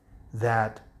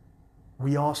that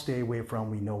we all stay away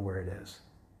from. We know where it is.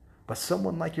 But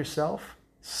someone like yourself,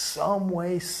 some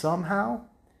way, somehow,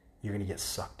 you're going to get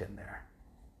sucked in there.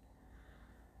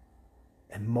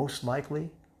 And most likely,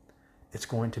 it's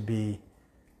going to be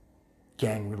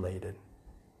gang related.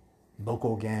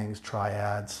 Local gangs,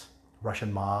 triads,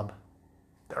 Russian mob,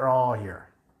 they're all here.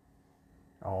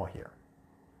 All here.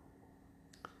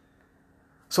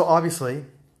 So obviously,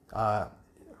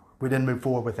 we didn't move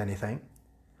forward with anything.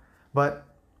 But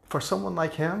for someone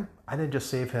like him, I didn't just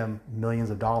save him millions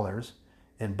of dollars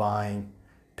in buying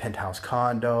penthouse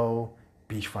condo,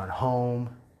 beachfront home.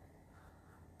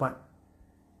 But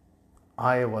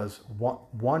I was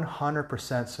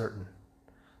 100% certain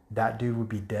that dude would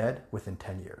be dead within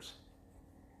 10 years.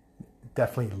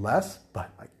 Definitely less, but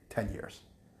like 10 years.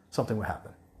 Something would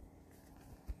happen.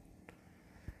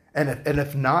 And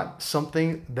if not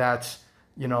something that's,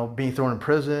 being thrown in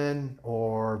prison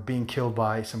or being killed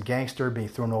by some gangster, being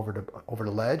thrown over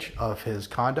the ledge of his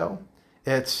condo,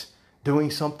 it's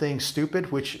doing something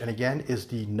stupid, which, and again, is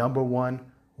the number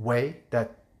one way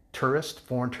that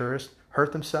foreign tourists,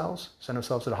 hurt themselves, send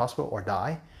themselves to the hospital, or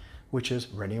die, which is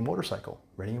renting a motorcycle,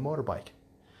 renting a motorbike.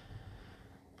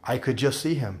 I could just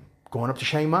see him going up to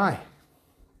Chiang Mai,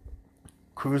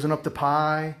 cruising up to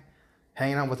Pai,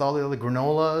 hanging out with all the other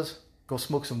granolas, go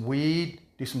smoke some weed,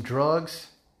 do some drugs,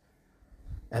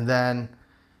 and then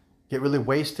get really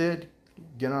wasted,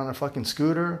 get on a fucking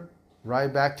scooter,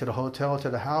 ride back to the hotel, to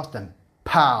the house, then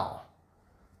pow!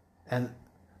 And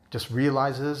just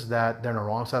realizes that they're on the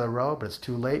wrong side of the road, but it's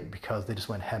too late because they just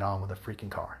went head on with a freaking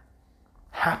car.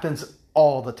 Happens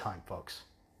all the time, folks.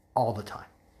 All the time.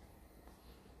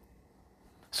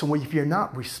 So if you're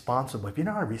not responsible, if you're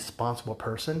not a responsible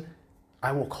person,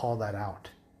 I will call that out.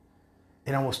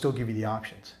 And I will still give you the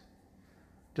options.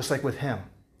 Just like with him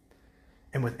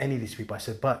and with any of these people. I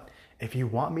said, but if you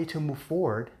want me to move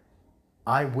forward,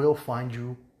 I will find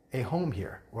you a home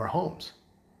here or homes.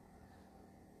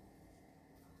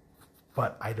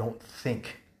 But I don't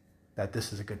think that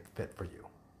this is a good fit for you.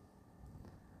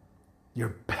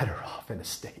 You're better off in the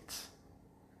States.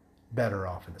 Better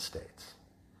off in the States.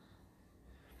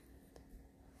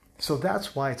 So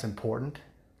that's why it's important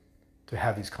to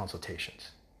have these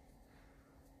consultations.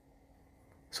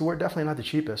 So we're definitely not the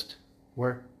cheapest.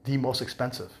 We're the most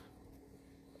expensive.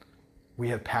 We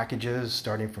have packages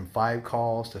starting from 5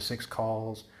 calls to 6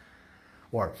 calls,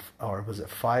 or was it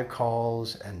 5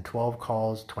 calls and 12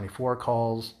 calls, 24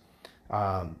 calls.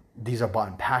 These are bought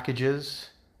in packages.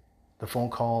 The phone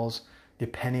calls,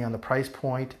 depending on the price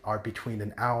point, are between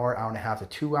an hour, hour and a half to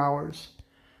 2 hours.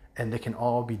 And they can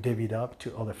all be divvied up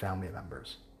to other family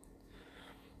members.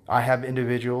 I have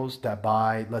individuals that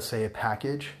buy, let's say, a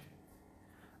package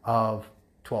of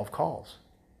 12 calls,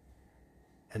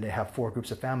 and they have 4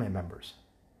 groups of family members,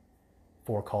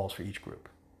 4 calls for each group.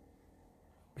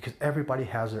 Because everybody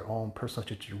has their own personal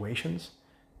situations,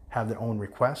 have their own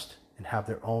requests, and have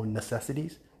their own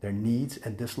necessities, their needs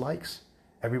and dislikes.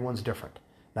 Everyone's different.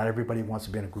 Not everybody wants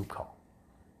to be in a group call.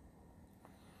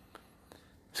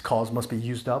 These calls must be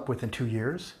used up within 2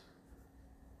 years.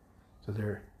 So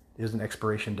there is an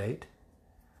expiration date.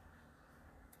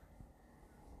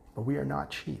 But we are not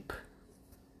cheap.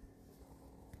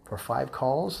 For 5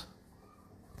 calls,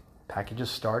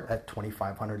 packages start at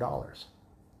 $2,500.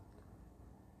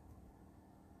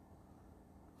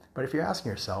 But if you're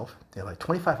asking yourself, they're like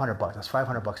 $2,500, that's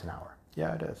 $500 an hour.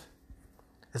 Yeah, it is.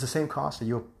 It's the same cost that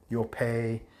you'll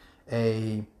pay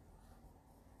a,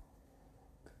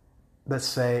 let's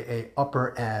say, a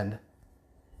upper end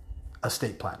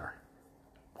estate planner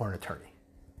or an attorney.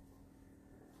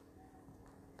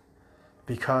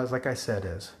 Because, like I said,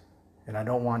 and I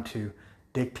don't want to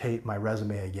dictate my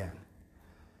resume again,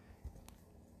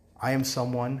 I am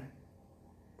someone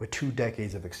with 2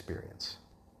 decades of experience.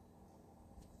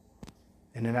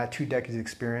 And in that 2 decades of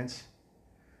experience,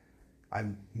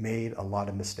 I've made a lot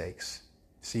of mistakes,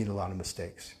 seen a lot of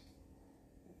mistakes.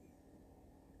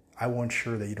 I will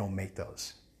ensure that you don't make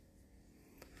those.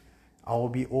 I will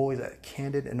be always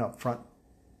candid and upfront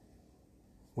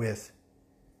with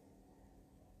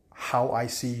how I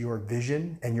see your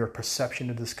vision and your perception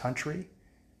of this country,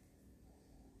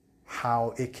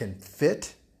 how it can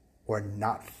fit or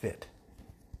not fit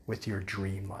with your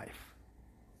dream life.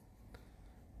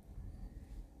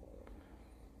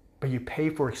 But you pay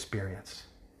for experience.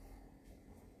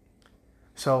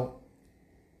 So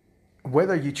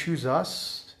whether you choose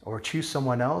us or choose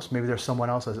someone else, maybe there's someone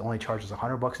else that only charges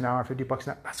 $100 an hour, $50 an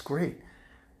hour, that's great.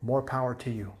 More power to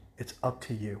you. It's up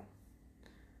to you.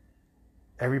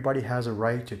 Everybody has a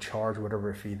right to charge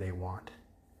whatever fee they want.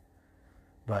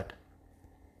 But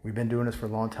we've been doing this for a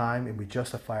long time and we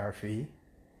justify our fee.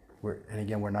 And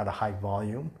again, we're not a high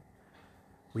volume.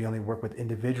 We only work with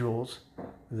individuals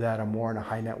that are more in a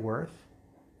high net worth,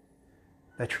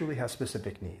 that truly have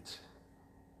specific needs.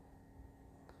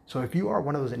 So if you are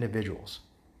one of those individuals,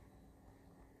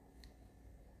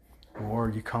 or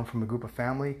you come from a group of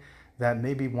family that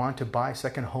maybe want to buy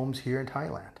second homes here in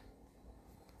Thailand,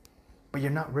 but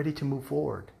you're not ready to move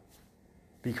forward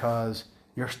because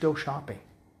you're still shopping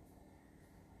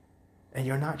and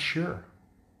you're not sure.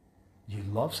 You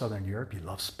love Southern Europe, you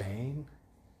love Spain,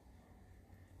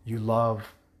 you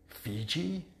love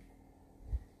Fiji,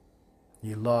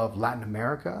 you love Latin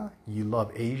America, you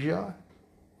love Asia,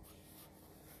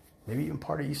 maybe even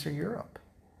part of Eastern Europe.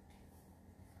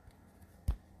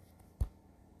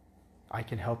 I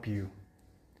can help you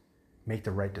make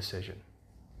the right decision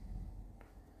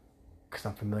because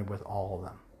I'm familiar with all of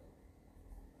them.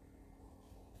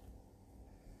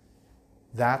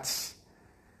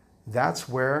 That's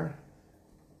where,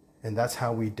 and that's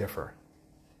how we differ.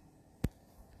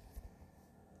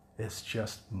 It's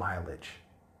just mileage.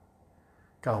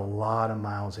 Got a lot of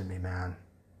miles in me, man.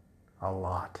 A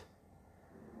lot.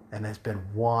 And it's been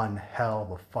one hell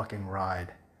of a fucking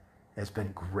ride. It's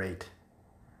been great.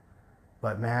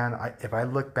 But man, if I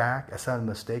look back at some of the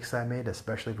mistakes I made,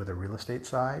 especially with the real estate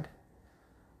side,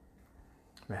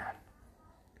 man,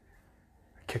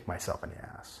 I kicked myself in the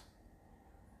ass.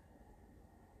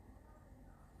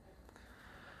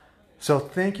 So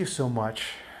thank you so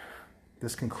much.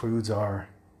 This concludes our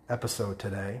episode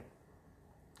today.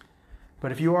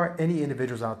 But if you are any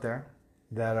individuals out there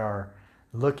that are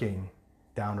looking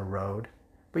down the road,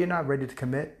 but you're not ready to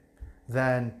commit,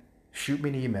 then shoot me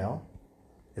an email.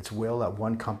 It's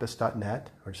will@onecompass.net,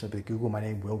 or simply Google my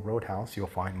name, Will Roadhouse. You'll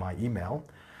find my email.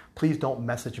 Please don't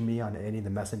message me on any of the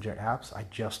messenger apps. I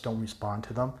just don't respond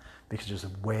to them because there's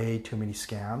way too many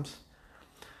scams.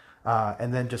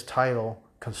 And then just title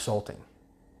Consulting,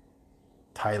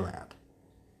 Thailand,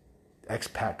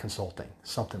 Expat Consulting,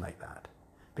 something like that.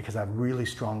 Because I have really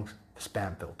strong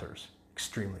spam filters,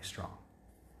 extremely strong.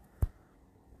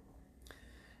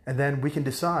 And then we can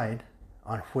decide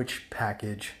on which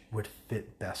package would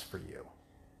fit best for you.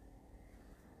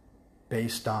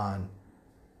 Based on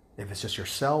if it's just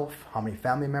yourself, how many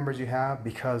family members you have,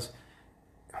 because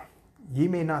you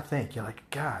may not think, you're like,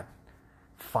 God,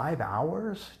 5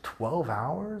 hours, 12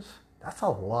 hours, that's a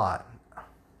lot.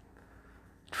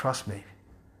 Trust me.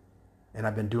 And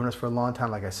I've been doing this for a long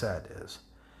time, like I said, is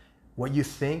what you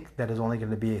think that is only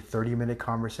going to be a 30-minute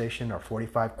conversation or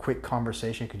 45 quick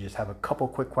conversation, could just have a couple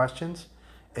quick questions,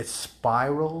 it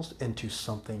spirals into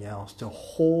something else, to a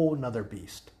whole nother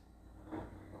beast.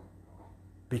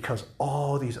 because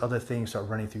all these other things start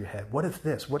running through your head. What if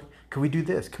this? What can we do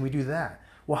this? Can we do that?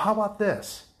 Well, how about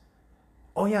this?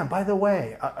 Oh yeah, by the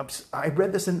way, I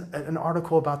read this in an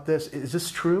article about this. Is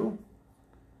this true?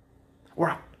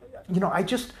 Or, I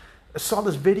just saw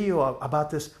this video about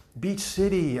this beach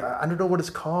city. I don't know what it's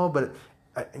called, but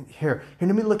here,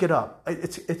 let me look it up.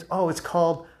 It's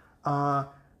called No,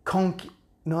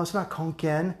 it's not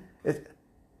Konken.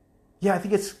 I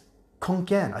think it's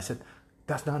Konken. I said,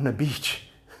 that's not on the beach.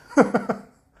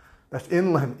 That's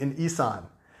inland in Isan.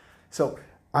 So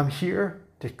I'm here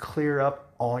to clear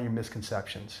up all your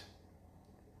misconceptions.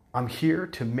 I'm here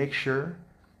to make sure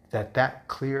that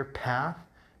clear path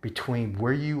between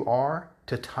where you are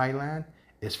to Thailand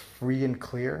is free and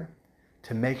clear,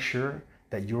 to make sure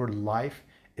that your life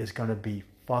is going to be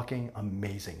fucking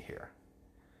amazing here.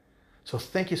 So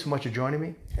thank you so much for joining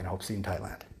me, and I hope to see you in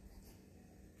Thailand.